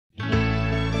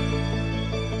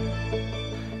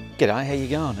G'day, how you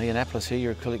going? Ian Applis here,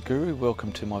 your acrylic guru.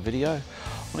 Welcome to my video. I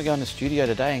want to go in the studio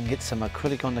today and get some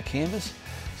acrylic on the canvas.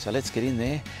 So let's get in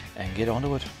there and get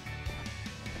onto it.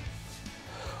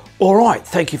 All right,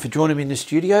 thank you for joining me in the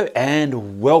studio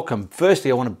and welcome. Firstly,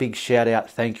 I want a big shout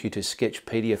out, thank you to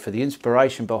Sketchepedia for the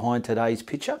inspiration behind today's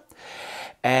picture.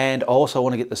 And I also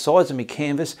want to get the size of my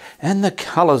canvas and the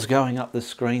colours going up the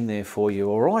screen there for you,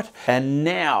 all right? And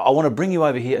now I want to bring you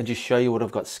over here and just show you what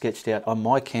I've got sketched out on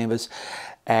my canvas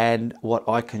and what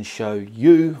I can show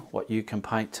you, what you can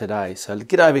paint today. So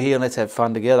get over here and let's have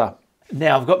fun together.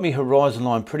 Now I've got my horizon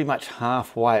line pretty much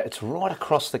halfway. It's right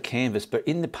across the canvas, but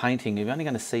in the painting you're only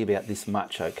going to see about this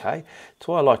much, okay? That's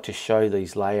why I like to show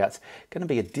these layouts. Going to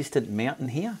be a distant mountain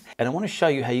here, and I want to show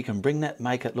you how you can bring that,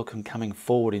 make it look coming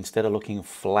forward instead of looking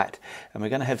flat. And we're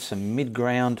going to have some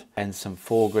mid-ground and some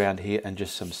foreground here and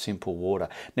just some simple water.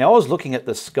 Now I was looking at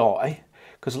the sky,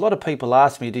 because a lot of people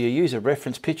ask me, do you use a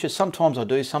reference picture? Sometimes I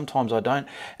do, sometimes I don't.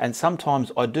 And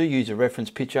sometimes I do use a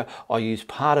reference picture. I use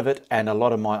part of it and a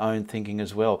lot of my own thinking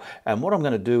as well. And what I'm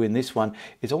going to do in this one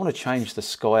is I want to change the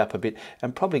sky up a bit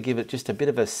and probably give it just a bit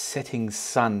of a setting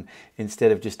sun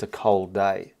instead of just a cold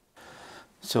day.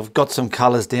 So I've got some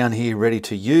colours down here ready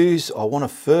to use. I want to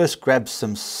first grab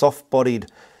some soft-bodied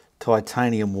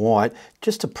titanium white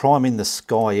just to prime in the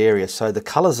sky area so the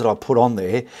colours that I put on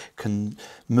there can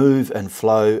move and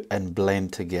flow and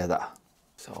blend together.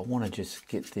 So I want to just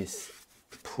get this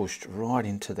pushed right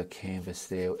into the canvas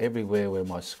there, everywhere where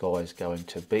my sky is going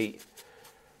to be.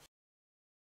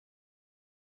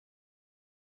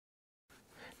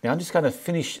 Now I'm just going to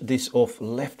finish this off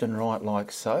left and right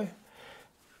like so.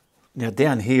 Now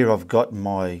down here I've got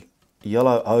my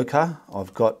yellow ochre,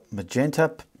 I've got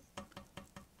magenta,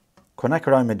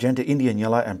 quinacridone magenta, Indian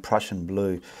yellow and Prussian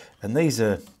blue. And these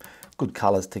are good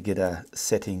colours to get a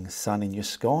setting sun in your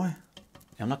sky.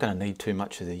 Now, I'm not going to need too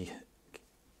much of the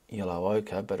yellow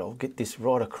ochre, but I'll get this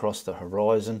right across the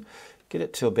horizon, get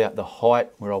it to about the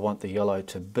height where I want the yellow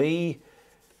to be.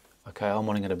 Okay, I'm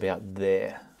wanting it about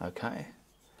there, okay.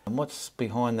 And what's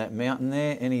behind that mountain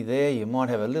there? Any there? You might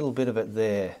have a little bit of it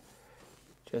there.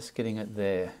 Just getting it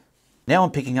there. Now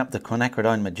I'm picking up the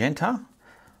quinacridone magenta.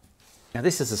 Now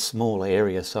this is a small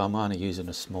area, so I'm only using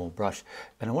a small brush,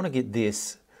 and I want to get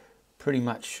this pretty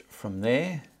much from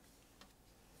there,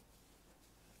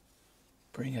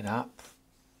 bring it up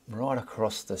right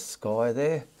across the sky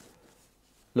there.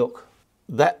 Look,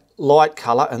 that light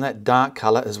colour and that dark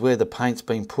colour is where the paint's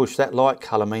been pushed. That light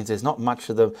colour means there's not much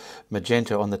of the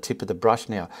magenta on the tip of the brush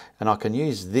now, and I can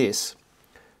use this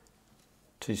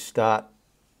to start,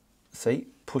 see,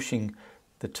 pushing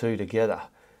the two together.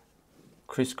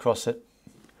 Crisscross it,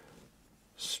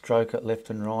 stroke it left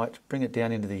and right, bring it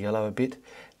down into the yellow a bit,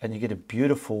 and you get a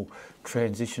beautiful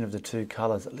transition of the two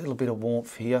colours. A little bit of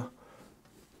warmth here.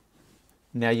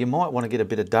 Now you might want to get a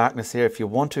bit of darkness there if you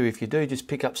want to. If you do, just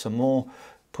pick up some more,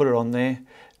 put it on there,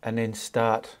 and then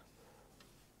start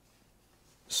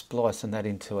splicing that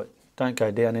into it. Don't go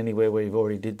down anywhere where you've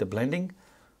already did the blending.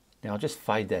 Now I'll just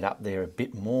fade that up there a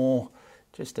bit more,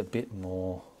 just a bit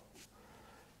more.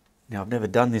 Now I've never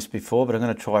done this before, but I'm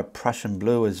going to try Prussian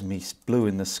blue as my blue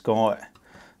in the sky.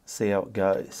 See how it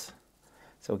goes.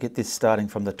 So I'll get this starting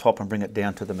from the top and bring it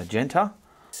down to the magenta.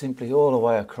 Simply all the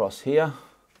way across here.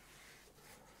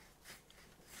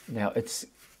 Now it's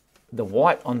the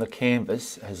white on the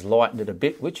canvas has lightened it a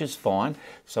bit, which is fine.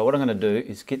 So what I'm going to do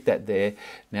is get that there.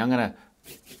 Now I'm going to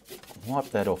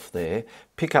wipe that off there,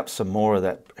 pick up some more of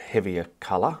that heavier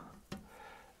colour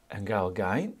and go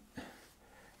again.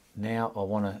 Now I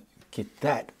want to get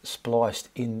that spliced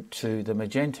into the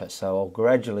magenta, so I'll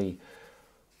gradually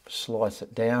slice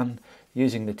it down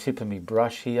using the tip of my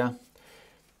brush here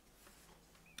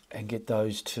and get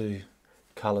those two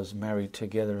colours married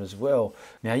together as well.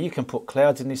 Now you can put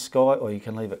clouds in this sky or you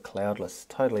can leave it cloudless,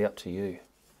 totally up to you.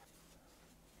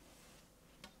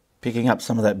 Picking up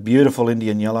some of that beautiful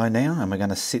Indian yellow now, and we're going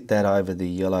to sit that over the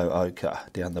yellow ochre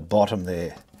down the bottom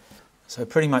there. So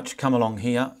pretty much come along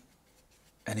here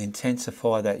and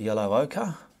intensify that yellow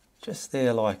ochre, just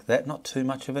there like that, not too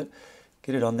much of it.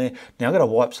 Get it on there. Now I've got to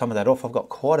wipe some of that off. I've got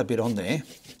quite a bit on there,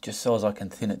 just so as I can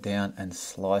thin it down and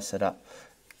slice it up.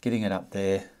 Getting it up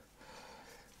there,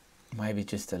 maybe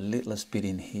just a littlest bit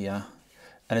in here.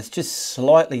 And it's just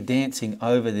slightly dancing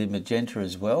over the magenta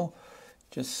as well,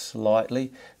 just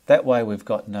slightly. That way we've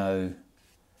got no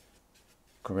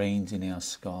greens in our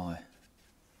sky.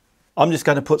 I'm just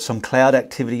going to put some cloud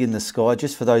activity in the sky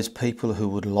just for those people who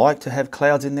would like to have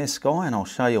clouds in their sky, and I'll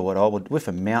show you what I would. With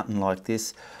a mountain like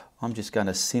this, I'm just going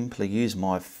to simply use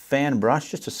my fan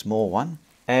brush, just a small one,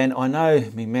 and I know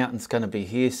my mountain's going to be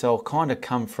here, so I'll kind of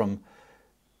come from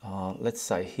let's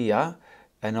say here,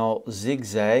 and I'll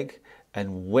zigzag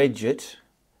and wedge it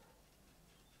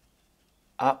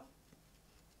up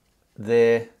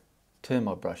there, turn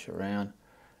my brush around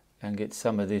and get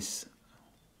some of this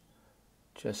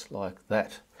just like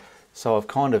that. So I've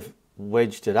kind of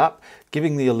wedged it up,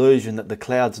 giving the illusion that the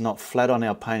cloud's not flat on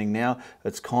our painting now,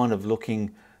 it's kind of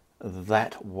looking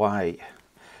that way.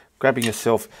 Grabbing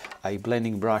yourself a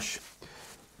blending brush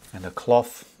and a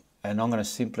cloth, and I'm going to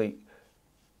simply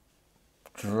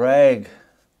drag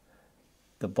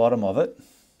the bottom of it.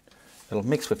 It'll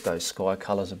mix with those sky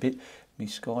colours a bit. My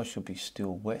sky should be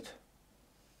still wet.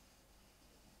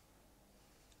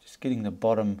 Just getting the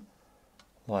bottom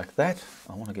like that.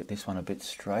 I want to get this one a bit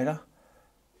straighter.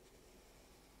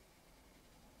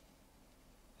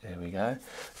 There we go.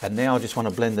 And now I just want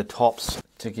to blend the tops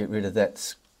to get rid of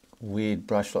that weird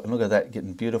brush look. And look at that,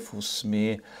 getting beautiful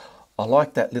smear. I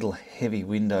like that little heavy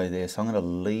window there, so I'm going to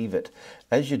leave it.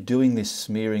 As you're doing this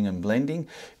smearing and blending,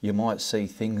 you might see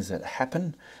things that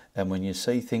happen. And when you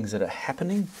see things that are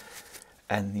happening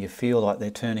and you feel like they're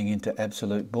turning into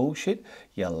absolute bullshit,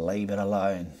 you leave it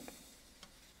alone.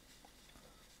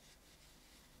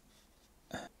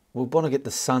 We want to get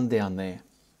the sun down there.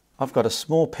 I've got a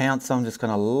small pounce, so I'm just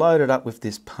going to load it up with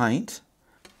this paint.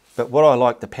 But what I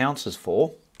like the pounces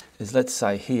for is, let's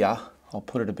say here, I'll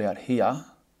put it about here.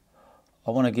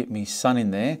 I want to get me sun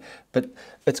in there, but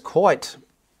it's quite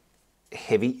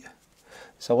heavy.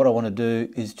 So what I want to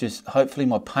do is just, hopefully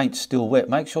my paint's still wet.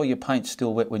 Make sure your paint's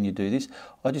still wet when you do this.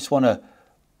 I just want to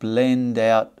blend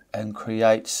out and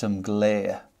create some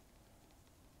glare.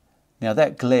 Now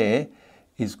that glare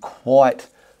is quite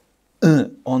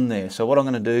on there. So what I'm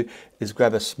going to do is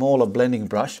grab a smaller blending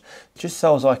brush, just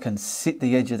so as I can sit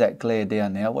the edge of that glare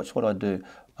down. Now watch what I do.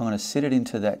 I'm going to sit it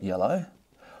into that yellow,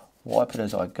 wipe it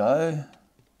as I go.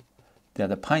 Now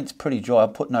the paint's pretty dry. I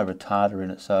put no retarder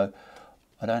in it, so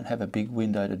I don't have a big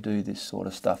window to do this sort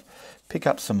of stuff. Pick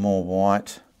up some more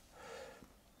white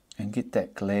and get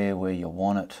that glare where you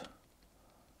want it.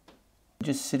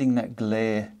 Just sitting that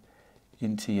glare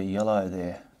into your yellow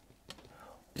there.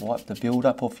 Wipe the build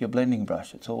up off your blending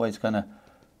brush. It's always going to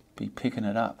be picking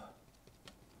it up.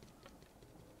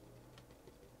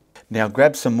 Now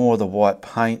grab some more of the white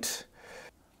paint.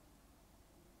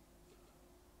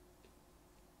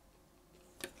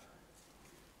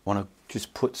 Want to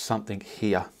just put something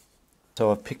here. So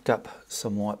I've picked up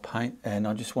some white paint and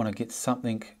I just want to get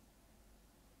something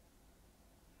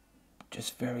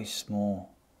just very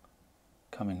small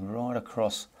coming right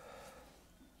across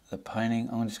the painting.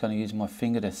 I'm just going to use my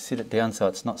finger to sit it down so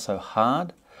it's not so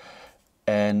hard,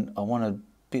 and I want a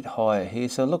bit higher here.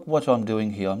 So look what I'm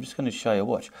doing here. I'm just going to show you.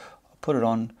 Watch. I put it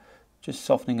on, just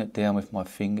softening it down with my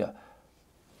finger.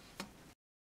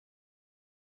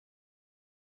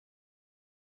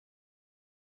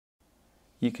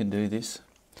 You can do this,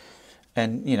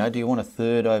 and you know, do you want a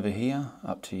third over here?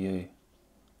 Up to you.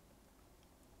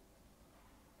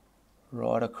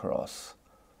 Right across,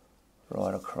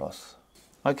 right across.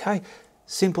 Okay,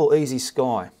 simple, easy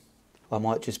sky. I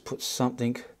might just put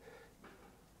something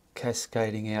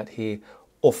cascading out here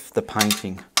off the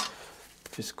painting,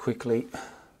 just quickly.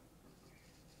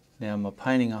 Now my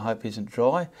painting, I hope, isn't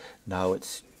dry. No,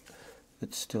 it's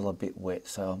still a bit wet,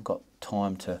 so I've got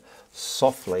time to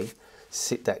softly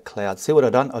sit that cloud. See what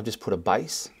I've done? I've just put a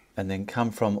base and then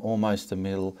come from almost the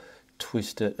middle,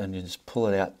 twist it and just pull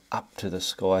it out up to the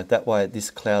sky. That way this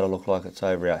cloud will look like it's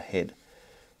over our head.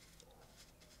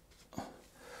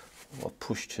 I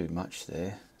pushed too much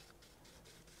there.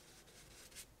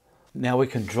 Now we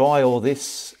can dry all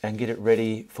this and get it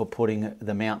ready for putting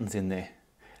the mountains in there.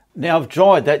 Now I've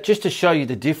dried that just to show you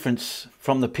the difference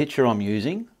from the picture I'm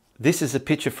using. This is a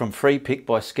picture from Free Pick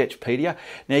by Sketchepedia.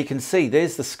 Now you can see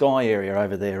there's the sky area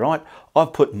over there, right?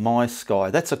 I've put my sky.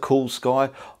 That's a cool sky.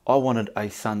 I wanted a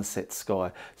sunset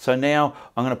sky. So now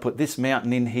I'm going to put this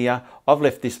mountain in here. I've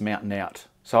left this mountain out.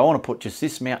 So I want to put just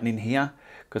this mountain in here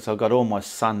because I've got all my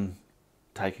sun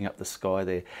taking up the sky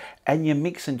there. And you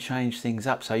mix and change things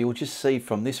up. So you'll just see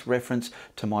from this reference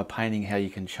to my painting how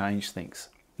you can change things.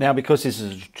 Now, because this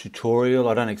is a tutorial,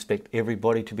 I don't expect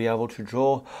everybody to be able to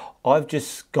draw. I've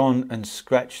just gone and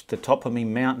scratched the top of my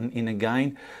mountain in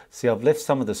again. See, I've left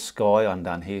some of the sky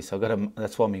undone here. So I've got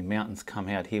that's why my mountains come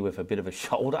out here with a bit of a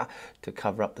shoulder to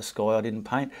cover up the sky I didn't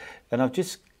paint. And I've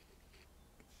just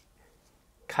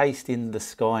cased in the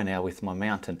sky now with my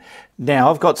mountain.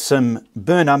 Now I've got some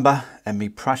burnt umber and my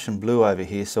Prussian blue over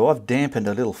here. So I've dampened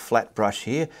a little flat brush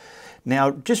here.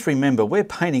 Now just remember, we're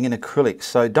painting in acrylic,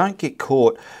 so don't get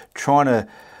caught trying to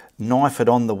knife it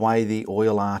on the way the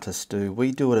oil artists do.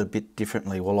 We do it a bit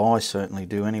differently. Well, I certainly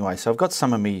do anyway. So I've got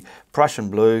some of my Prussian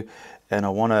blue and I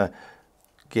want to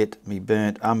get me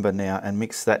burnt umber now and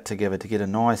mix that together to get a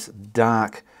nice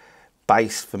dark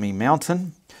base for me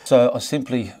mountain. So I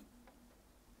simply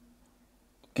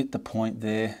get the point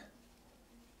there,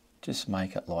 just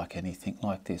make it like anything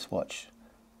like this, watch.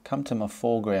 Come to my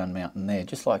foreground mountain there,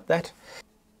 just like that.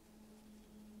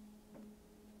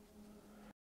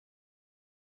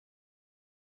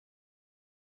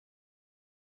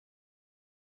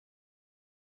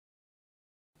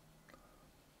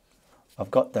 I've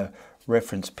got the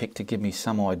reference pick to give me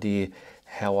some idea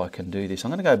how I can do this. I'm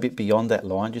going to go a bit beyond that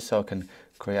line just so I can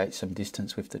create some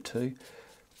distance with the two.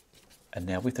 And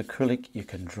now with acrylic you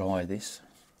can dry this.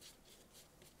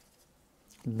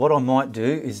 What I might do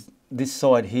is this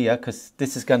side here, because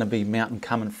this is going to be mountain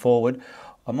coming forward,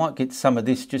 I might get some of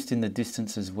this just in the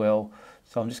distance as well.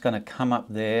 So I'm just going to come up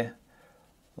there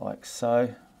like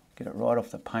so, get it right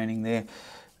off the painting there,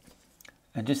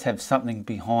 and just have something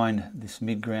behind this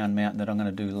mid-ground mountain that I'm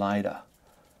going to do later.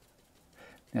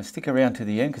 Now stick around to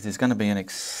the end because there's going to be an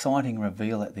exciting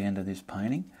reveal at the end of this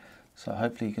painting. So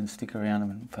hopefully you can stick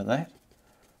around for that.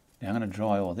 Now I'm going to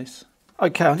dry all this.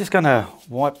 Okay, I'm just going to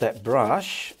wipe that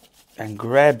brush and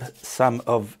grab some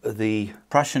of the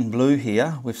Prussian blue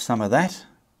here with some of that.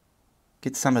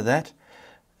 Get some of that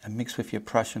and mix with your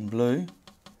Prussian blue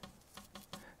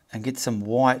and get some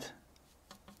white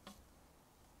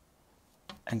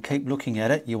and keep looking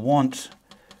at it. You want,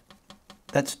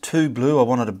 that's too blue, I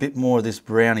wanted a bit more of this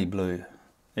browny blue,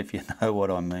 if you know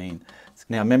what I mean.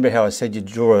 Now remember how I said you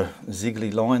draw a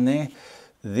ziggly line there?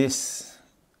 This,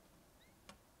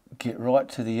 get right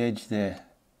to the edge there.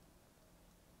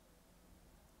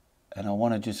 And I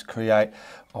want to just create,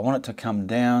 I want it to come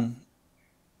down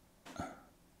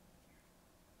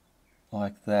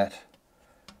like that.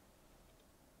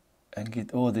 And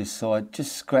get all this side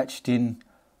just scratched in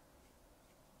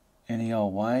any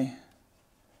old way.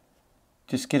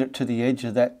 Just get it to the edge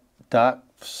of that dark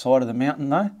side of the mountain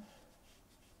though,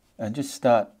 and just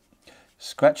start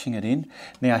scratching it in.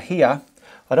 Now here,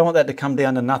 I don't want that to come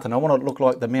down to nothing. I want it to look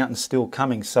like the mountain's still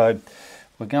coming. So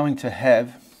we're going to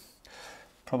have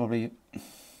probably a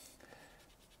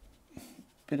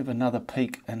bit of another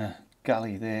peak and a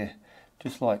gully there,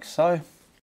 just like so.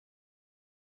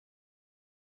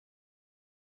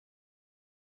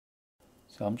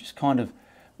 So I'm just kind of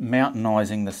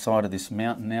mountainizing the side of this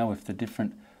mountain now with the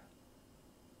different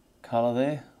colour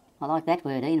there. I like that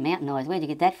word, Ian, mountainise. Where'd you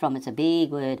get that from? It's a big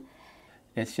word.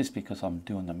 It's just because I'm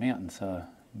doing the mountain, so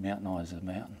mountainise the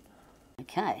mountain.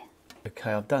 Okay.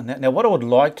 Okay, I've done that. Now what I would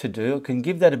like to do, I can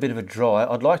give that a bit of a dry.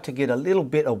 I'd like to get a little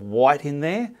bit of white in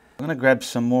there. I'm going to grab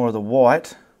some more of the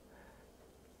white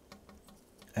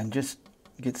and just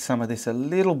get some of this a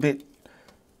little bit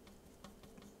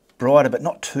brighter, but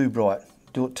not too bright.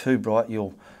 Do it too bright,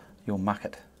 you'll muck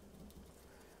it.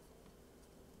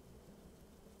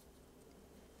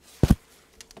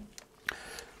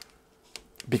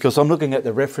 Because I'm looking at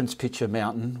the reference picture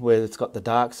mountain where it's got the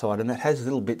dark side and it has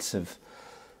little bits of,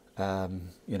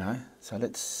 you know, so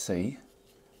let's see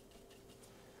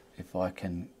if I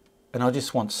can, and I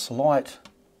just want slight,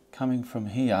 coming from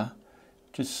here,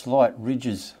 just slight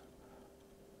ridges.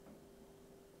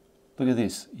 Look at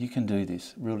this, you can do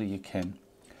this, really you can.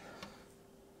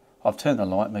 I've turned the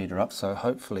light meter up, so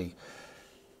hopefully,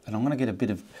 and I'm going to get a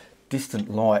bit of distant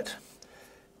light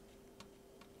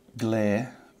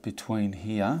glare between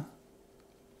here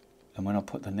and when I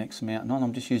put the next mountain on.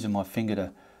 I'm just using my finger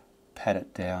to pat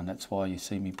it down. That's why you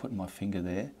see me putting my finger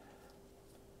there.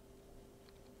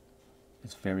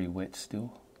 It's very wet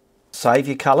still. Save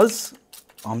your colours.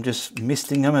 I'm just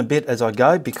misting them a bit as I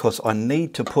go because I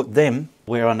need to put them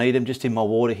where I need them, just in my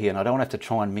water here, and I don't have to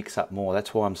try and mix up more.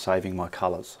 That's why I'm saving my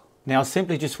colours. Now I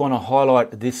simply just want to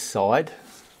highlight this side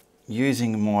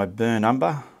using my burn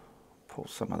umber. Pull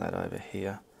some of that over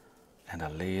here and a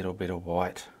little bit of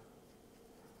white.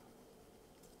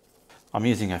 I'm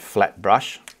using a flat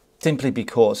brush simply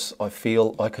because I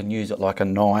feel I can use it like a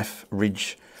knife,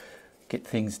 ridge, get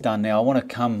things done. Now I want to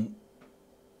come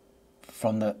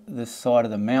from this side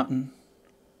of the mountain,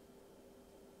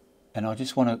 and I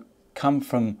just want to come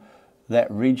from that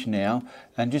ridge now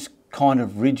and just kind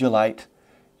of ridulate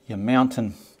your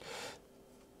mountain,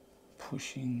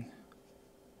 pushing.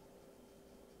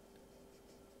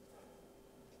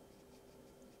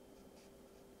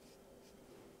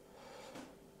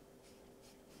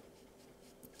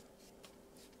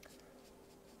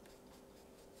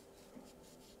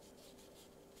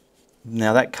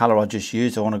 Now that colour I just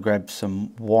used, I want to grab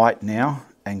some white now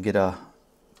and get a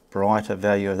brighter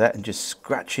value of that and just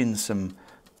scratch in some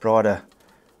brighter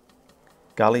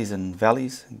gullies and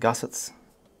valleys and gussets.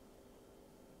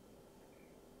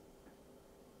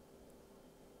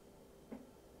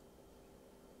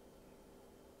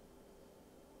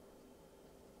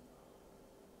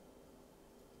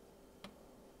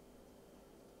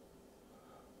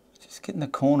 Just getting the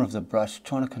corner of the brush,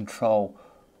 trying to control.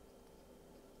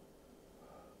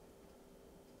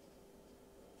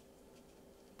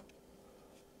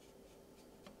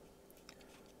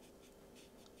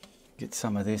 Get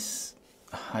some of this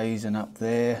hazing up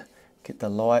there. Get the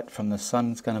light from the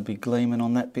sun, it's going to be gleaming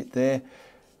on that bit there.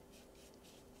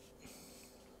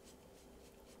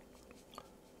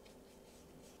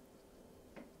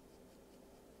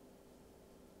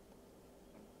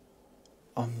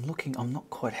 I'm not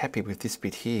quite happy with this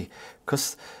bit here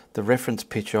because the reference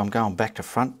picture, I'm going back to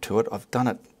front to it. I've done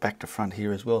it back to front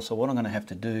here as well. So what I'm going to have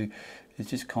to do is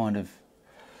just kind of,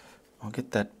 I'll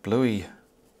get that bluey,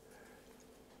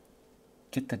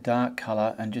 get the dark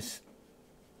colour and just,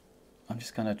 I'm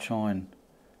just going to try and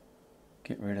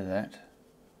get rid of that.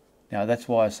 Now that's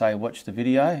why I say watch the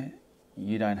video.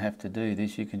 You don't have to do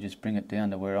this. You can just bring it down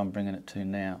to where I'm bringing it to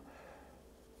now.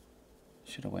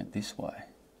 Should have went this way.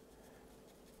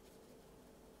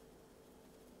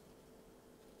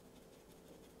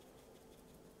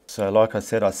 So like I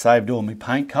said, I saved all my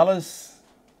paint colours.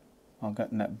 I've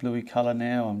gotten that bluey colour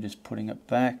now, I'm just putting it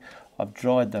back. I've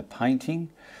dried the painting.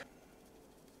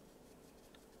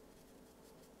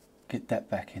 Get that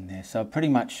back in there. So I pretty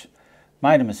much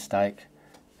made a mistake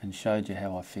and showed you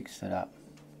how I fixed it up.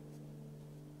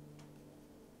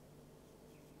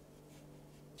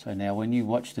 So now when you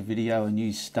watch the video and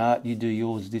you start, you do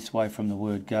yours this way from the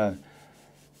word go,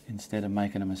 instead of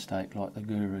making a mistake like the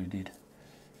guru did.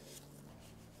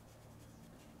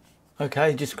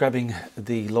 Okay, just grabbing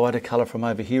the lighter colour from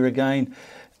over here again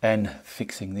and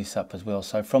fixing this up as well.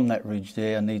 So from that ridge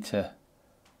there, I need to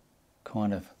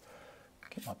kind of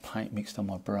get my paint mixed on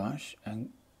my brush and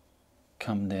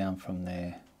come down from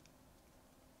there.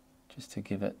 Just to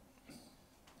give it,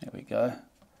 there we go.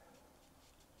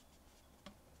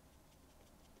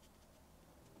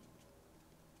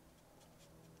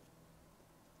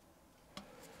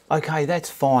 Okay,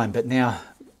 that's fine, but now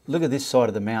look at this side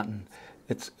of the mountain.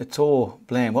 It's all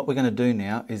bland. What we're going to do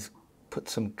now is put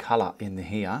some colour in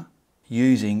here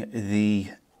using the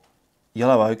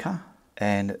yellow ochre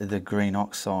and the green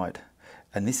oxide.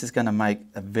 And this is going to make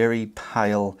a very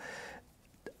pale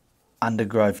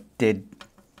undergrowth dead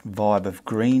vibe of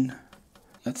green.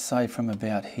 Let's say from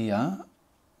about here.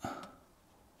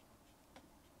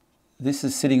 This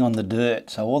is sitting on the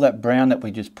dirt. So all that brown that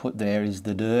we just put there is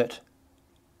the dirt.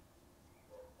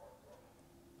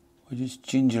 We're just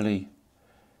gingerly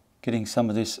getting some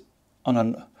of this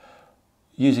on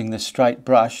using the straight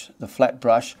brush, the flat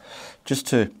brush, just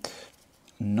to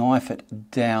knife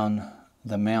it down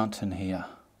the mountain here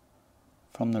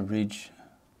from the ridge.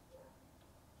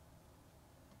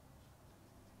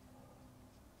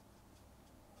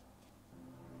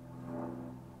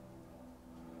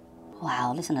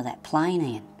 Wow, listen to that plane,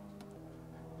 Ian.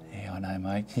 Yeah, I know,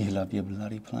 mate. You love your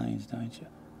bloody planes, don't you?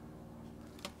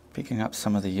 Picking up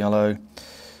some of the yellow,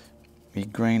 the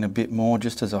green a bit more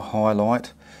just as a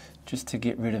highlight, just to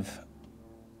get rid of,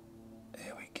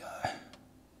 there we go.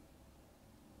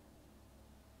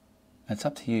 It's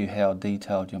up to you how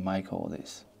detailed you make all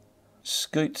this.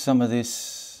 Scoot some of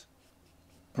this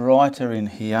brighter in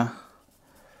here,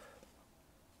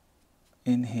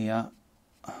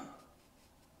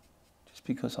 just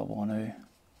because I want to.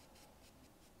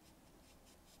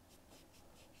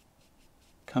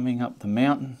 Coming up the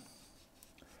mountain.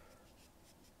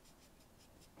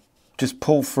 Just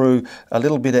pull through a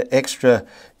little bit of extra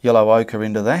yellow ochre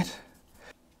into that,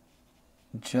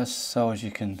 just so as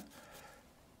you can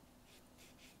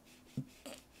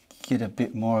get a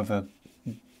bit more of a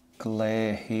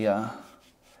glare here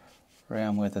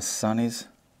around where the sun is.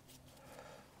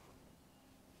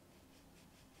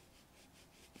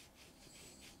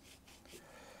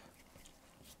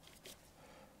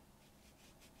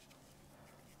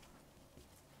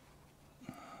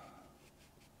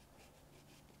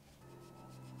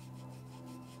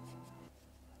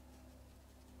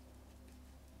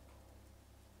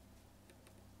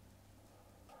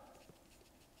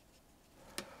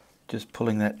 Just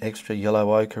pulling that extra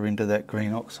yellow ochre into that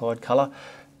green oxide colour,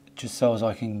 just so as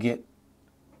I can get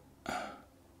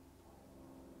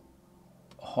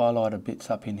highlighter bits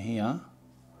up in here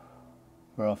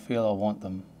where I feel I want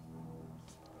them.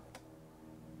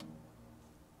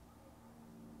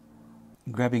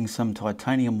 Grabbing some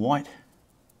titanium white,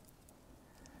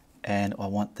 and I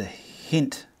want the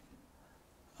hint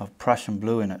of Prussian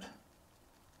blue in it.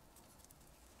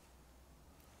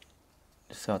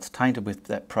 So it's tainted with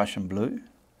that Prussian blue,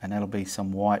 and that'll be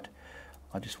some white.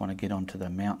 I just want to get onto the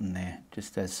mountain there,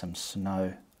 just as some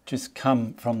snow. Just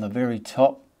come from the very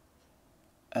top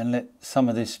and let some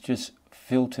of this just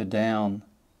filter down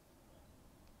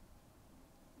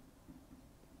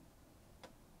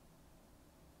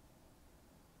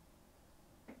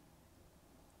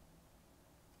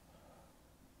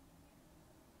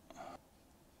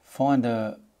find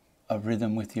a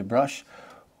rhythm with your brush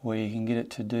where you can get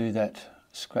it to do that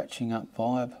scratching up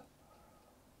vibe,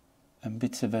 and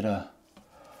bits of it are,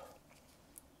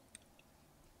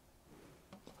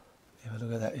 yeah,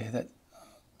 look at that, yeah, that's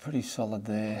pretty solid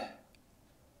there,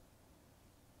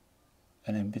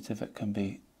 and then bits of it can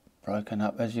be broken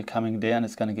up. As you're coming down,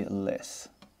 it's going to get less.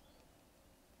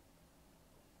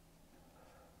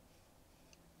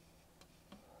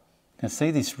 Now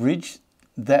see this ridge?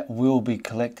 That will be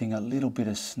collecting a little bit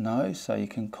of snow, so you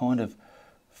can kind of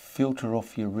filter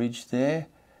off your ridge there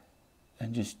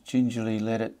and just gingerly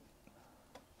let it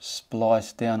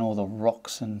splice down all the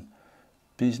rocks and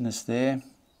business there,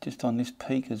 just on this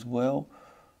peak as well.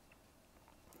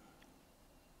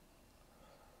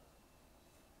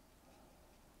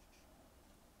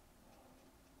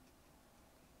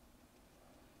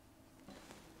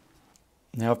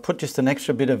 Now I've put just an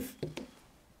extra bit of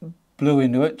blue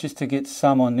into it just to get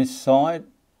some on this side,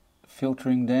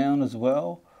 filtering down as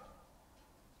well,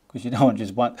 because you don't want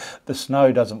just one, the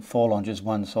snow doesn't fall on just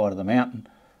one side of the mountain,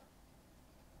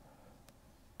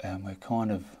 and we're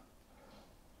kind of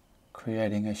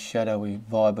creating a shadowy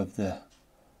vibe of the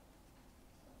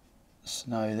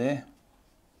snow there.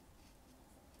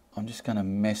 I'm just going to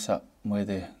mess up where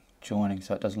they're joining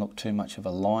so it doesn't look too much of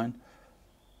a line.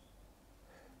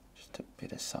 Just a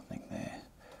bit of something there.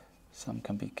 Some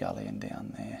can be gullying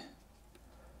down there.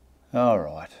 All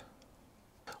right.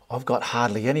 I've got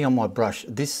hardly any on my brush.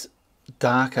 This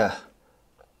darker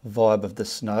vibe of the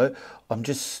snow, I'm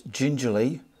just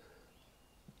gingerly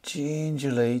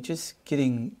just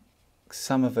getting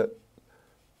some of it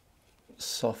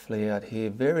softly out here,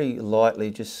 very lightly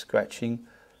just scratching.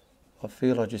 I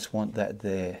feel I just want that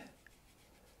there.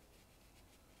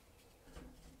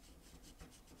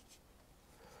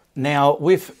 Now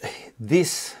with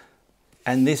this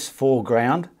and this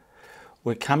foreground,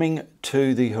 we're coming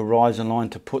to the horizon line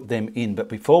to put them in, but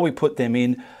before we put them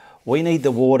in, we need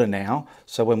the water now,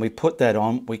 so when we put that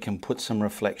on, we can put some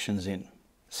reflections in.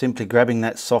 Simply grabbing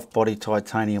that soft body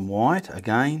titanium white,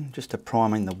 again, just to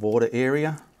priming the water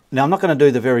area. Now I'm not going to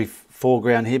do the very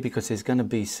foreground here because there's going to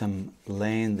be some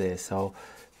land there, so I'll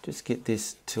just get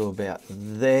this to about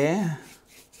there.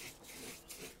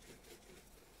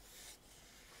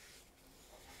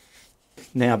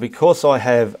 Now because I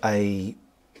have a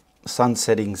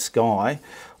sunsetting sky,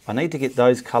 I need to get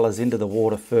those colours into the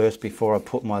water first before I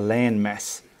put my land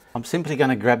mass. I'm simply going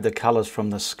to grab the colours from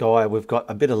the sky. We've got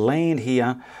a bit of land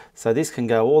here, so this can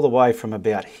go all the way from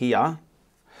about here.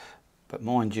 But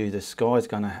mind you, the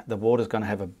water's going to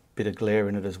have a bit of glare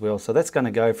in it as well. So that's going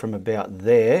to go from about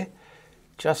there,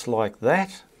 just like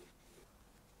that.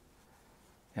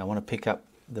 Now I want to pick up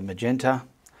the magenta.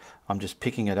 I'm just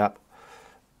picking it up,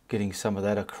 getting some of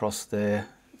that across there.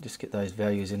 Just get those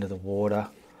values into the water.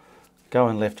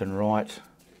 Going left and right.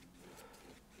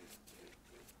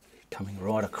 Coming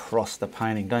right across the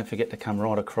painting. Don't forget to come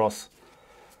right across.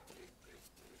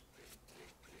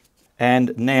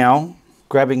 And now,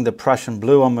 grabbing the Prussian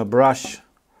blue on my brush,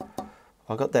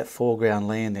 I've got that foreground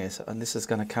land there, and this is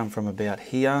going to come from about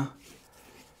here,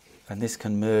 and this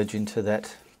can merge into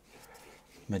that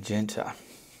magenta.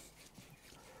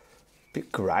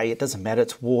 Bit grey, it doesn't matter,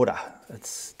 it's water,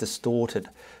 it's distorted.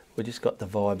 We just got the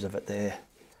vibes of it there.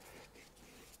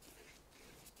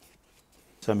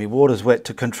 So my water's wet.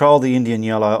 To control the Indian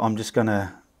yellow, I'm just going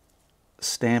to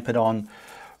stamp it on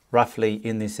roughly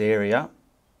in this area.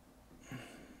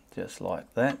 Just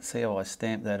like that. See how I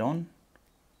stamp that on?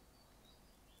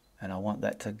 And I want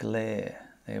that to glare.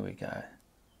 There we go.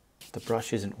 The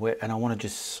brush isn't wet, and I want to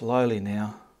just slowly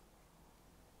now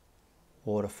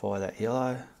waterify that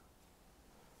yellow.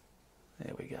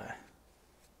 There we go.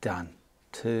 Done.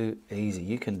 Too easy.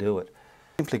 You can do it.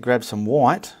 Simply grab some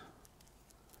white.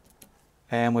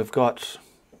 And we've got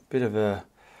a bit of a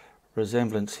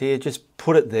resemblance here. Just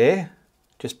put it there.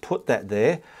 Just put that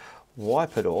there.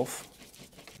 Wipe it off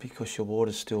because your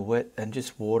water's still wet, and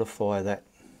just waterify that.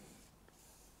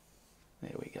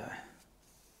 There we go.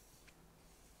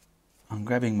 I'm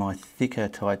grabbing my thicker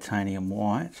titanium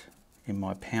white in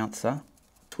my pouncer.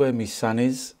 That's where my sun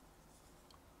is.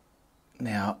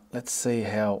 Now let's see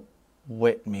how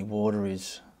wet my water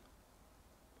is.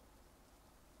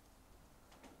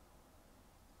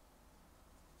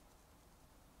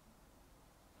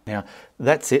 Now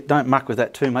that's it, don't muck with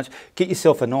that too much. Get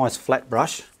yourself a nice flat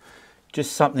brush,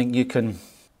 just something you can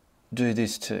do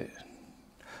this to.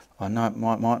 I know it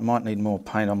might need more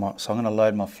paint on my, so I'm going to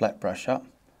load my flat brush up.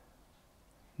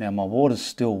 Now my water's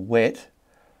still wet,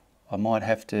 I might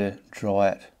have to dry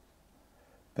it,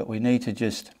 but we need to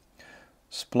just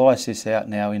splice this out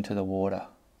now into the water.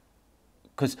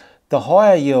 Because the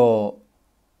higher your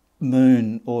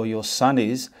moon or your sun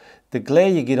is, the glare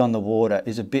you get on the water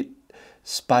is a bit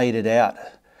spaded out.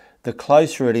 The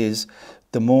closer it is,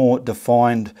 the more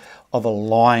defined of a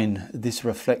line this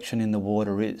reflection in the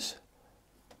water is.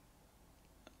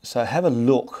 So have a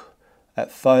look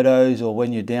at photos, or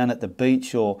when you're down at the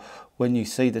beach, or when you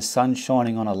see the sun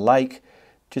shining on a lake,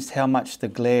 just how much the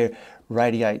glare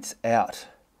radiates out.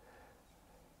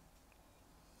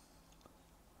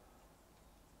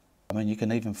 I mean, you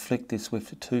can even flick this with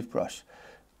the toothbrush,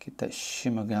 get that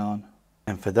shimmer going.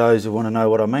 And for those who want to know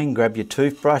what I mean, grab your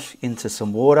toothbrush into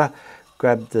some water,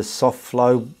 grab the soft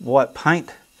flow white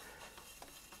paint,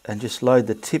 and just load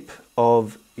the tip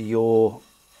of your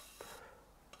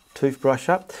toothbrush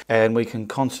up, and we can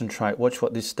concentrate. Watch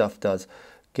what this stuff does.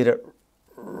 Get it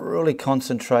really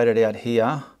concentrated out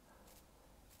here,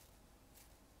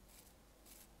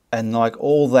 and like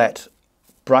all that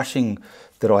brushing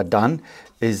that I've done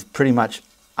is pretty much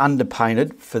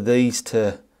underpainted for these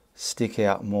to stick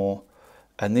out more,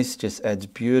 and this just adds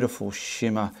beautiful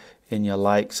shimmer in your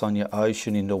lakes, on your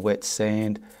ocean, into wet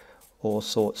sand, all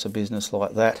sorts of business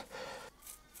like that.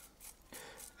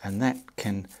 And that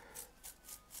can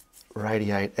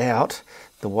radiate out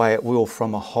the way it will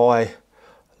from a high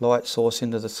light source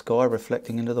into the sky,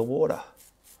 reflecting into the water.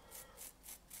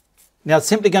 Now, it's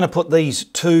simply going to put these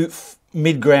two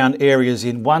mid-ground areas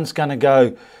in. One's going to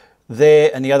go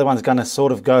there and the other one's going to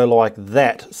sort of go like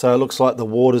that, so it looks like the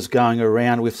water's going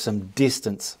around with some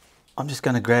distance. I'm just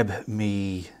going to grab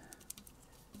me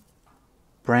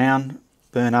brown,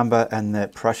 burnt umber, and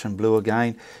that Prussian blue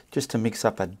again, just to mix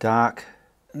up a dark.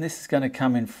 And this is going to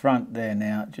come in front there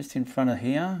now, just in front of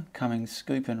here, coming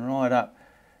scooping right up.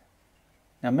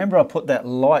 Now remember, I put that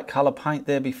light colour paint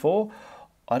there before.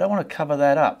 I don't want to cover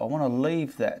that up, I want to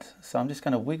leave that. So I'm just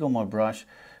going to wiggle my brush,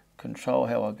 control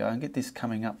how I go, and get this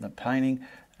coming up the painting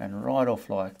and right off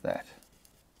like that.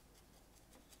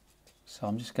 So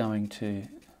I'm just going to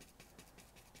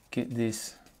get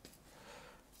this,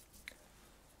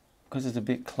 because it's a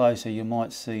bit closer, you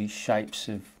might see shapes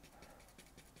of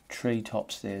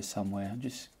treetops there somewhere. I'm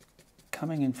just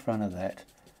coming in front of that,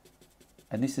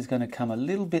 and this is going to come a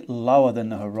little bit lower than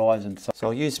the horizon. So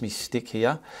I'll use my stick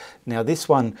here. Now this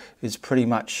one is pretty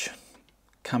much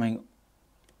coming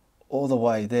all the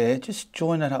way there. Just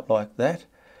join it up like that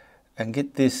and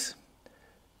get this,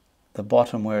 the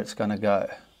bottom where it's going to go,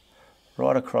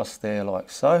 right across there like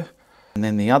so. And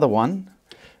then the other one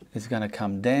is going to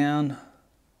come down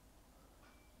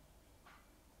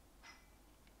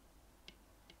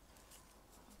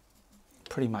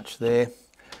pretty much there,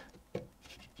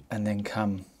 and then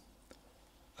come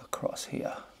across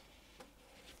here.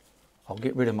 I'll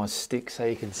get rid of my stick so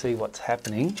you can see what's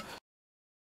happening.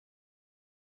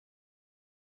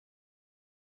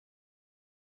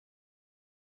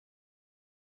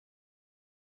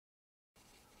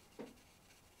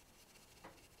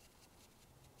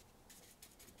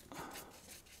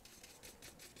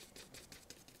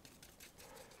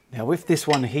 Now with this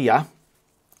one here,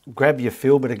 grab your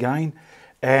filbert again,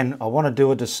 and I want to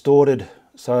do a distorted,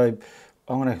 so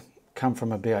I'm going to come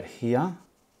from about here.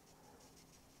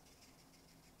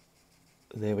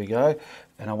 There we go.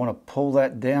 And I want to pull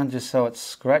that down just so it's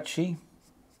scratchy.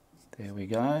 There we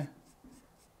go.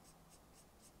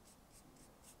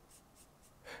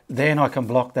 Then I can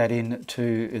block that in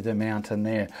to the mountain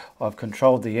there. I've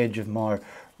controlled the edge of my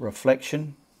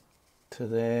reflection to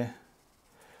there,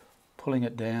 pulling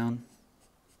it down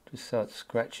just so it's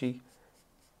scratchy,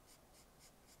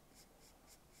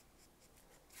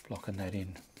 blocking that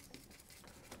in.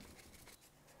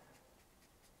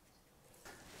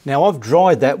 Now I've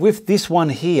dried that. With this one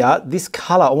here, this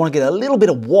colour, I want to get a little bit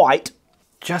of white,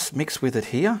 just mix with it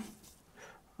here.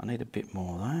 I need a bit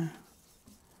more though,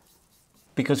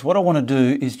 because what I want to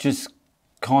do is just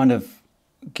kind of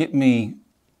get me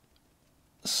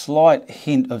a slight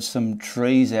hint of some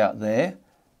trees out there,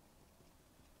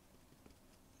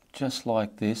 just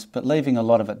like this, but leaving a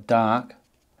lot of it dark.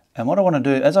 And what I want to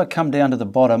do, as I come down to the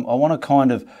bottom, I want to kind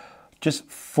of just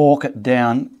fork it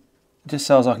down, just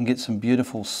so as I can get some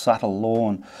beautiful subtle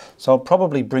lawn. So I'll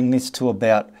probably bring this to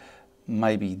about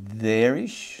maybe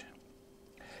there-ish.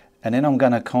 And then I'm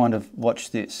going to kind of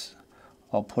watch this.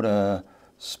 I'll put a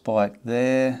spike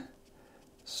there,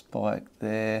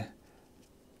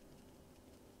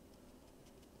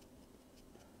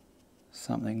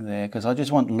 something there, because I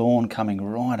just want lawn coming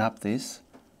right up this.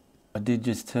 I did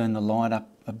just turn the light up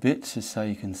a bit just so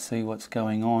you can see what's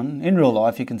going on. In real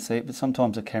life you can see it, but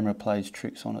sometimes the camera plays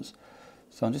tricks on us.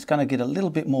 So I'm just going to get a little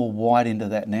bit more white into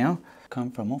that now. Come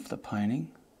from off the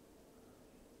painting,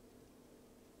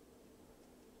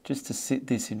 just to sit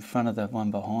this in front of the one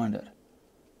behind it.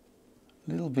 A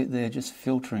little bit there, just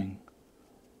filtering.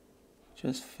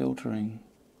 Just filtering.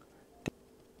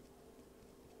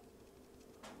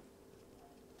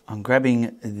 I'm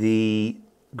grabbing the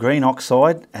green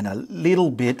oxide and a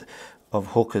little bit of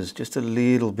hookers, just a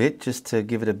little bit, just to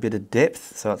give it a bit of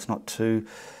depth so it's not too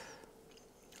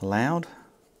loud.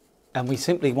 And we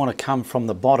simply want to come from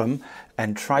the bottom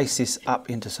and trace this up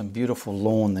into some beautiful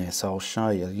lawn there. So I'll show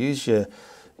you. Use your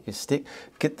stick.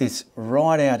 Get this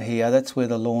right out here. That's where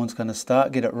the lawn's going to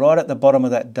start. Get it right at the bottom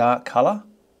of that dark colour.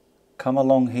 Come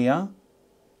along here.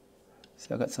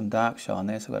 So I've got some dark shine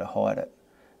there, so I've got to hide it.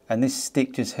 And this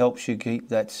stick just helps you keep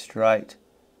that straight.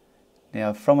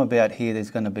 Now from about here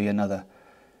there's going to be another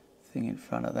thing in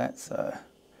front of that, so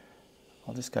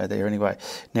I'll just go there anyway.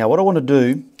 Now what I want to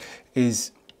do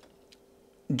is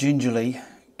gingerly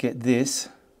get this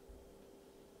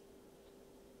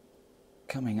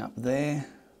coming up there,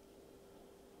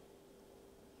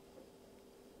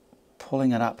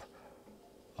 pulling it up.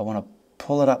 I want to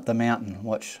pull it up the mountain,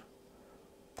 watch,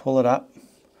 pull it up,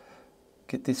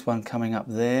 get this one coming up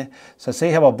there. So see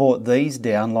how I brought these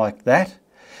down like that?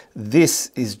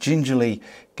 This is gingerly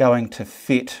going to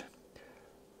fit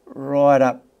right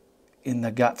up in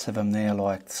the guts of them there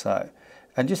like so.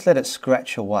 And just let it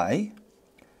scratch away.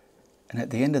 And at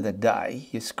the end of the day,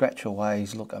 your scratch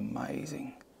aways look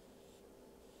amazing.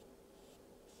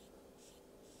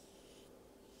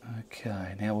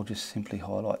 Okay, now we'll just simply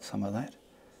highlight some of that.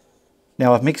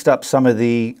 Now I've mixed up some of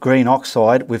the green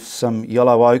oxide with some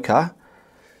yellow ochre,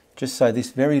 just so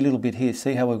this very little bit here,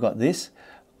 see how we've got this?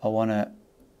 I want to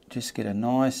just get a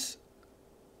nice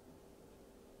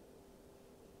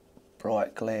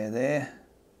bright glare there.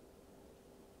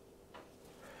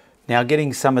 Now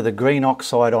getting some of the green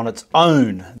oxide on its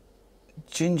own,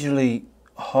 gingerly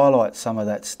highlight some of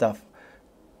that stuff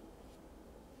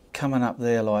coming up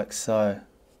there like so.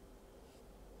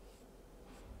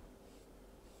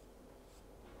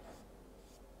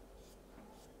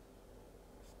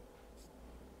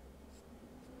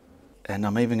 And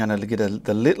I'm even going to get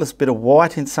the littlest bit of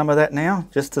white in some of that now,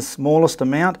 just the smallest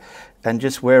amount, and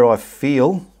just where I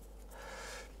feel,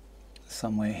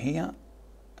 somewhere here, I'm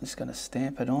just going to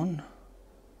stamp it on.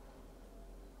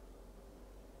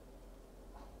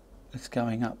 It's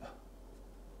going up.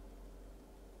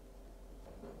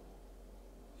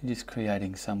 You're just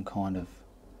creating some kind of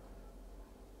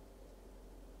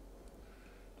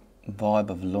vibe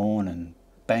of lawn and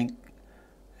bank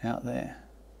out there.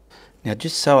 Now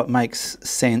just so it makes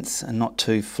sense and not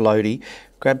too floaty,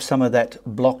 grab some of that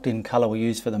blocked in colour we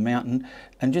use for the mountain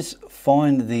and just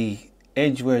find the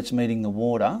edge where it's meeting the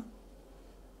water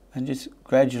and just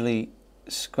gradually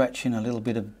scratch in a little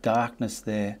bit of darkness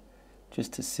there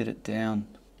just to sit it down.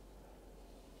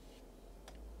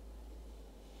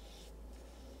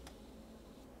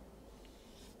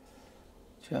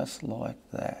 Just like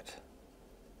that.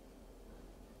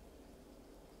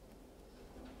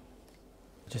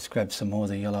 Just grab some more of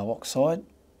the yellow oxide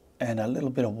and a little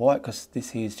bit of white because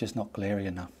this here is just not glary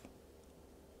enough.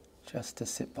 Just to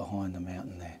sit behind the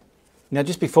mountain there. Now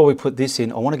just before we put this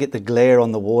in, I want to get the glare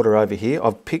on the water over here.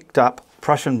 I've picked up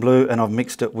Prussian blue and I've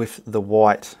mixed it with the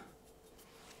white.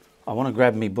 I want to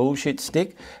grab my bullshit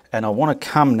stick and I want to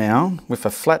come now with a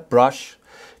flat brush,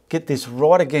 get this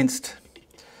right against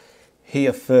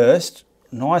here first,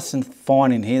 nice and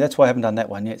fine in here. That's why I haven't done that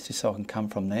one yet, it's just so I can come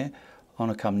from there. I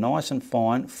want to come nice and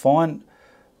fine, find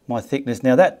my thickness.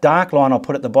 Now that dark line I'll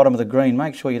put at the bottom of the green,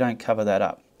 make sure you don't cover that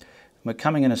up. And we're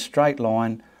coming in a straight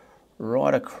line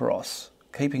right across.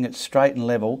 Keeping it straight and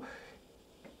level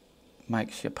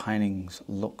makes your paintings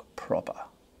look proper.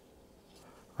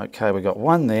 Okay, we've got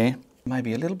one there,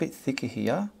 maybe a little bit thicker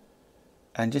here,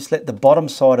 and just let the bottom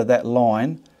side of that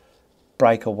line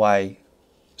break away,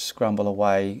 scrumble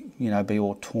away, you know, be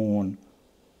all torn.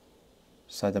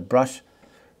 So the brush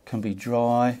can be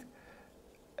dry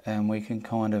and we can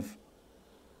kind of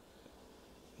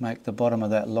make the bottom of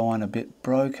that line a bit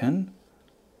broken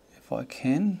if I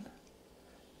can.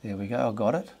 There we go, I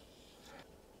got it.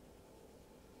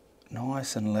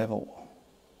 Nice and level.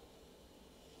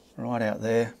 Right out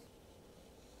there.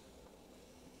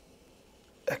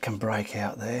 It can break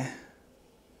out there.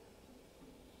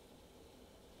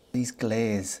 These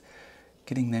glares,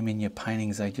 getting them in your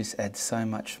paintings, they just add so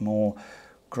much more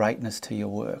greatness to your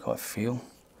work, I feel.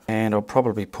 And I'll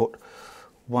probably put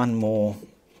one more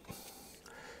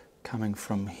coming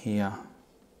from here,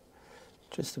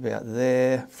 just about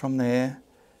there, from there,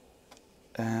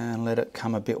 and let it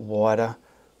come a bit wider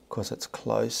because it's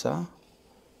closer.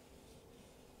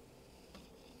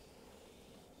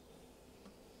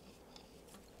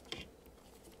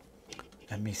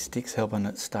 And my stick's helping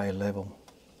it stay level.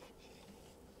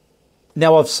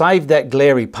 Now I've saved that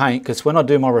glary paint because when I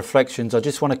do my reflections, I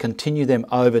just want to continue them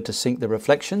over to sink the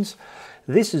reflections.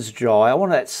 This is dry. I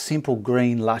want that simple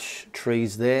green lush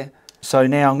trees there. So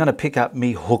now I'm going to pick up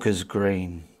me Hooker's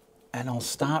green and I'll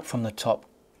start from the top.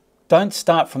 Don't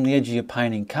start from the edge of your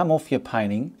painting. Come off your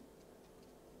painting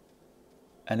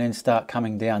and then start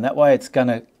coming down. That way it's going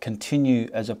to continue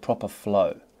as a proper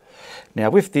flow. Now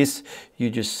with this, you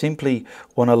just simply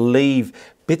want to leave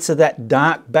bits of that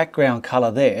dark background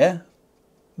colour there,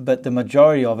 but the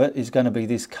majority of it is going to be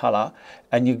this colour,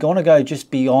 and you're going to go just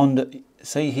beyond,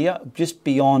 see here, just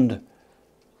beyond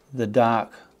the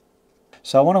dark.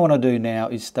 So what I want to do now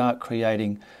is start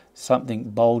creating something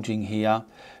bulging here,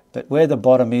 but where the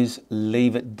bottom is,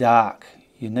 leave it dark.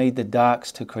 You need the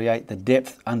darks to create the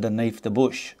depth underneath the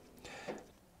bush.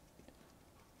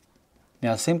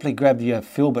 Now simply grab your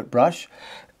filbert brush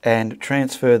and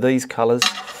transfer these colours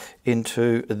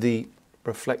into the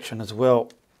reflection as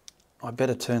well. I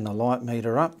better turn the light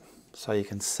meter up so you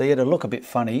can see it. It'll look a bit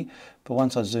funny, but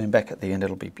once I zoom back at the end,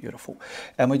 it'll be beautiful.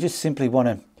 And we just simply want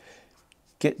to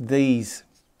get these,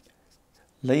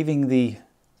 leaving the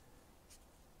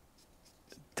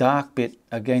dark bit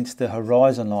against the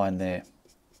horizon line there.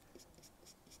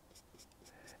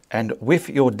 And with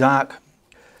your dark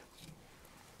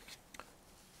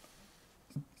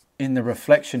in the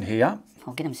reflection here.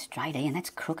 I'll get them straight, Ian. That's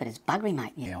crooked. It's buggery,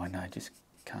 mate. Yeah, I know. Just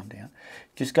calm down.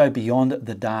 Just go beyond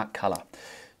the dark colour.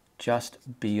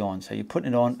 Just beyond. So you're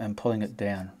putting it on and pulling it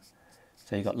down.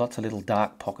 So you've got lots of little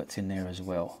dark pockets in there as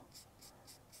well.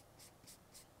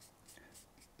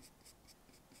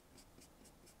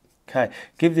 Okay,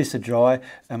 give this a dry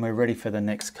and we're ready for the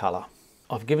next colour.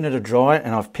 I've given it a dry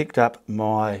and I've picked up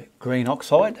my green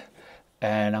oxide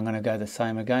and I'm going to go the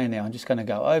same again now. I'm just going to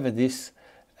go over this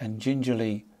and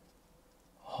gingerly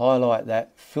highlight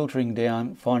that, filtering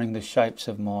down, finding the shapes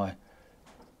of my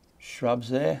shrubs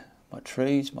there, my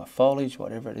trees, my foliage,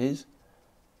 whatever it is.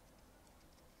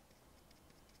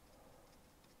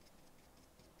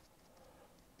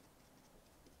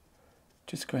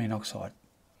 Just green oxide.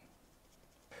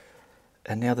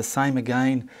 And now the same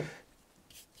again,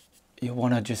 you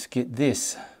want to just get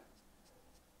this,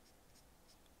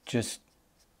 just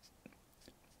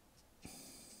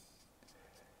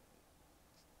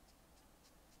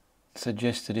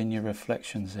suggested in your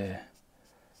reflections there.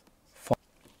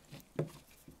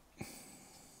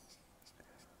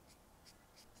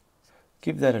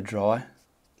 Give that a dry.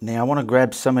 Now I want to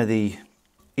grab some of the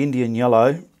Indian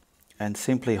yellow and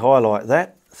simply highlight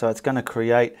that. So it's going to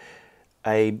create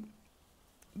a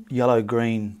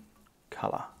yellow-green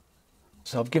colour.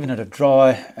 So I've given it a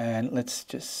dry and let's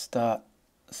just start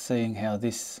seeing how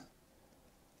this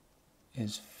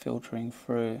is filtering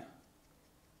through.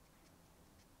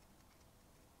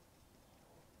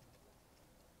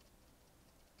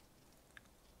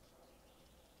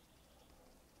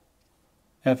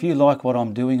 Now if you like what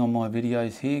I'm doing on my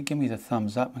videos here, give me the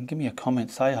thumbs up and give me a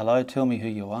comment, say hello, tell me who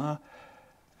you are,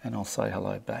 and I'll say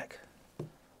hello back.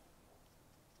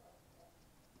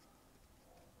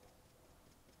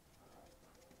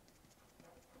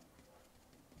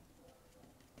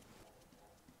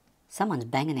 Someone's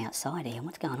banging outside here.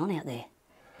 What's going on out there?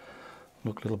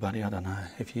 Look, little buddy, I don't know.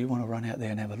 If you want to run out there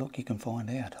and have a look, you can find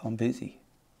out. I'm busy.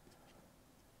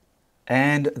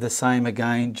 And the same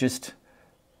again, just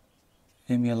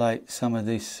emulate some of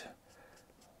this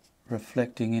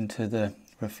reflecting into the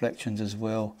reflections as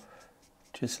well,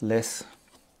 just less.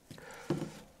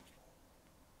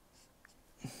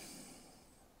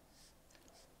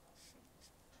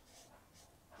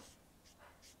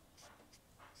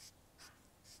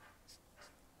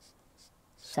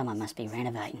 Someone must be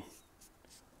renovating.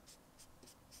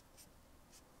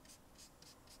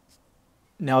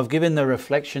 Now I've given the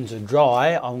reflections a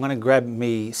dry. I'm going to grab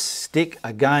me stick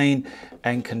again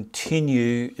and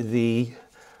continue the,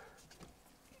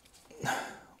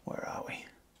 where are we?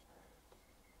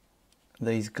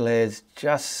 These glares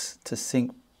just to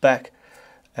sink back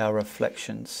our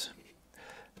reflections.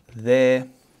 There.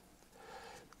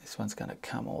 This one's going to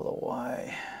come all the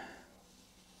way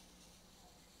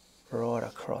right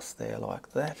across there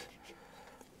like that.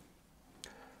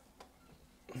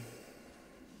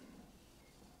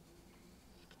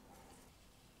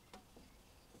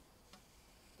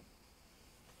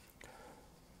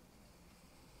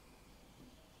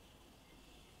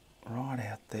 Right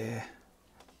out there.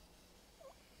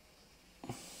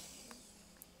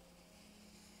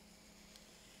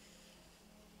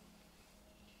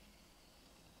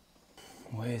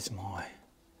 Where's my...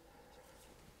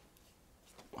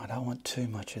 I don't want too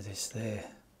much of this there.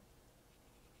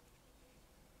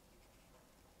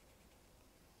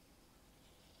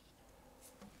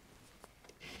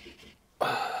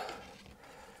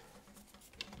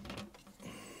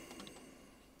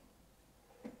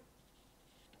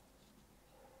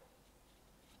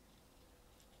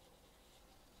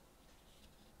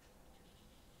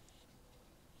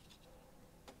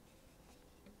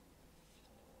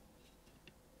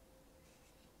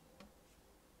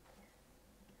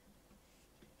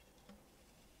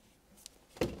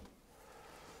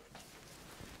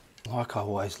 Like I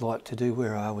always like to do,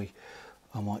 where are we?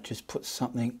 I might just put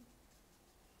something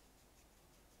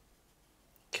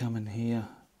coming here,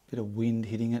 bit of wind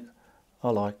hitting it.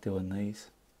 I like doing these.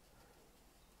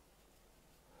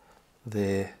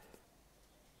 There.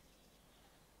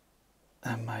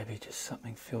 And maybe just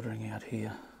something filtering out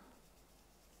here.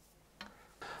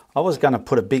 I was going to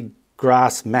put a big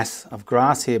mass of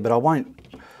grass here, but I won't.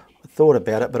 I thought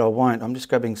about it, but I won't. I'm just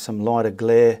grabbing some lighter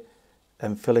glare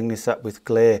and filling this up with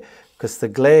glare, because the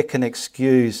glare can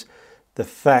excuse the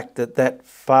fact that that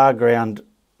foreground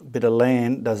bit of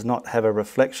land does not have a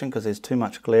reflection because there's too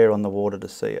much glare on the water to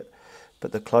see it.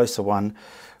 But the closer one,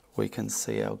 we can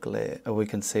see our glare, or we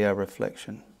can see our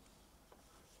reflection.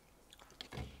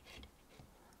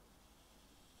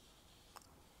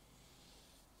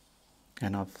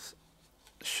 And I've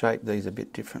shaped these a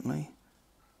bit differently.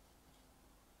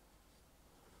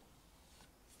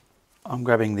 I'm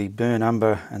grabbing the burnt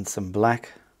umber and some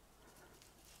black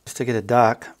just to get a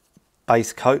dark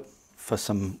base coat for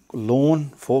some lawn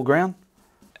foreground.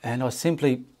 And I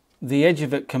simply, the edge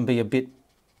of it can be a bit,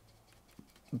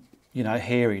 you know,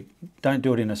 hairy. Don't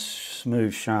do it in a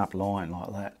smooth, sharp line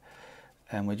like that.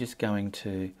 And we're just going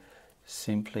to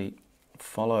simply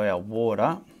follow our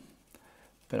water,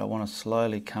 but I want to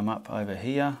slowly come up over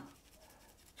here.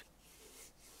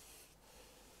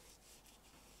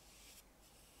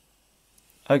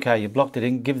 Okay, you blocked it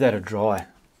in, give that a dry.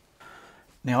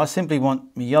 Now I simply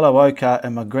want my yellow ochre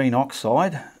and my green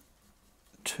oxide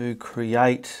to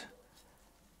create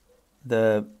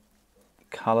the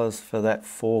colours for that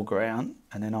foreground,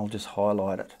 and then I'll just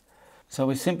highlight it. So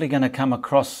we're simply going to come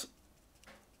across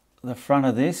the front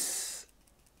of this,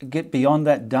 get beyond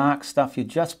that dark stuff you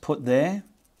just put there,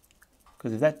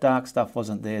 because if that dark stuff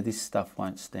wasn't there, this stuff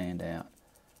won't stand out.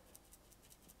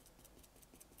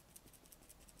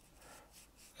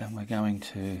 And we're going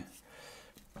to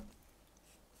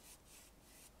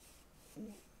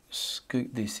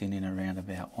scoot this in a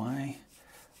roundabout way.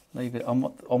 Leave it. I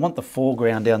want the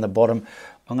foreground down the bottom.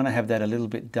 I'm going to have that a little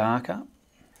bit darker.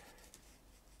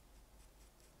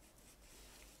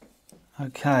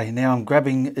 Okay, now I'm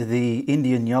grabbing the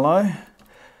Indian yellow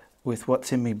with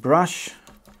what's in my brush,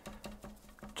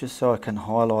 just so I can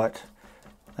highlight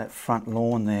that front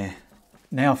lawn there.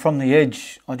 Now from the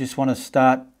edge, I just want to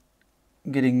start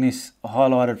getting this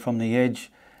highlighted from the edge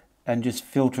and just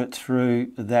filter it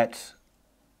through that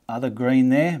other green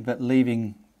there, but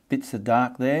leaving bits of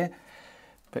dark there,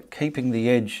 but keeping the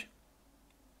edge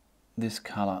this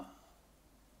colour.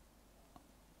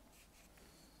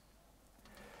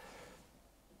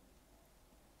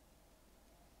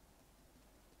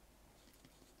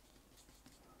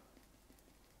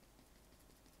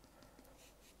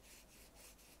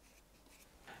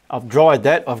 I've dried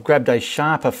that, I've grabbed a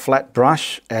sharper flat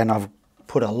brush and I've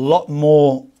put a lot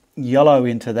more yellow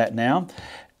into that now,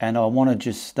 and I want to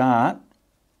just start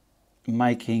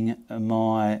making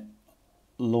my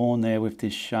lawn there with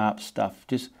this sharp stuff,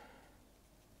 just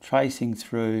tracing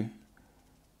through,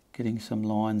 getting some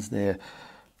lines there.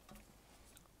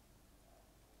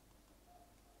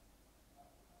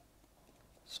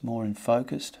 It's more in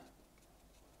focused.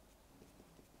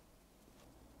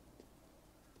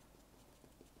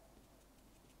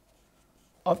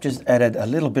 I've just added a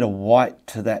little bit of white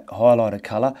to that highlighter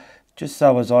colour, just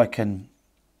so as I can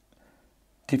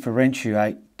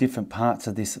differentiate different parts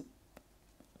of this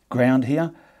ground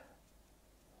here.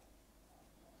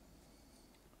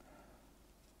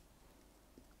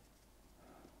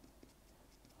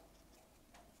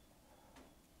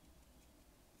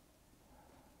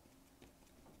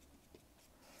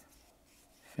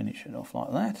 Finish it off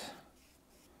like that.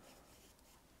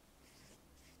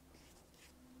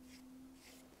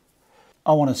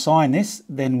 I want to sign this,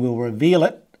 then we'll reveal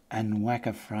it and whack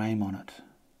a frame on it.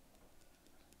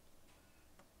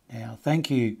 Now,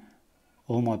 thank you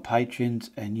all my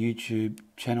patrons and YouTube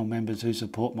channel members who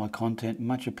support my content,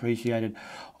 much appreciated.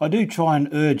 I do try and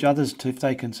urge others to, if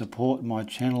they can support my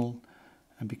channel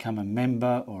and become a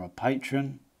member or a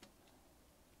patron.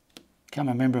 Become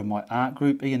a member of my art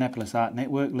group, Indianapolis Art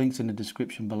Network, links in the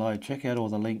description below. Check out all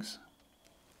the links.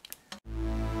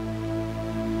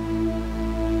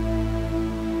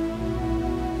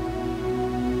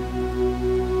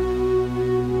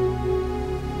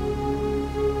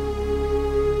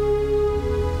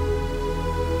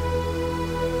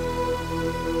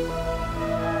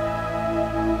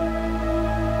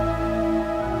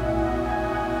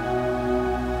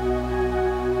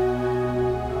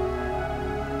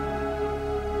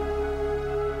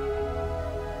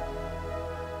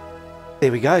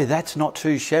 There we go, that's not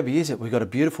too shabby, is it? We've got a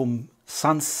beautiful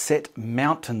sunset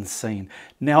mountain scene.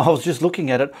 Now I was just looking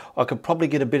at it, I could probably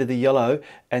get a bit of the yellow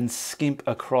and skimp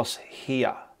across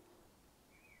here.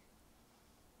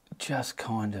 Just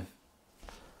kind of,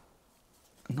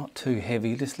 not too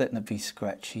heavy, just letting it be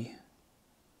scratchy.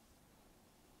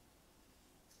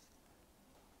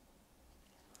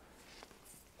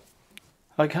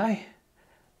 Okay,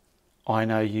 I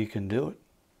know you can do it.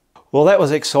 Well, that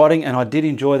was exciting and I did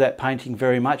enjoy that painting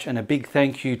very much, and a big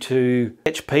thank you to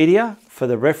Sketchepedia for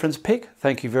the reference pick.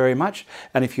 Thank you very much.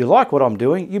 And if you like what I'm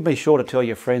doing, you be sure to tell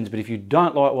your friends, but if you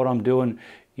don't like what I'm doing,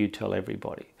 you tell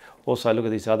everybody. Also, look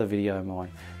at this other video of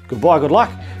mine. Goodbye, good luck,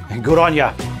 and good on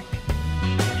ya.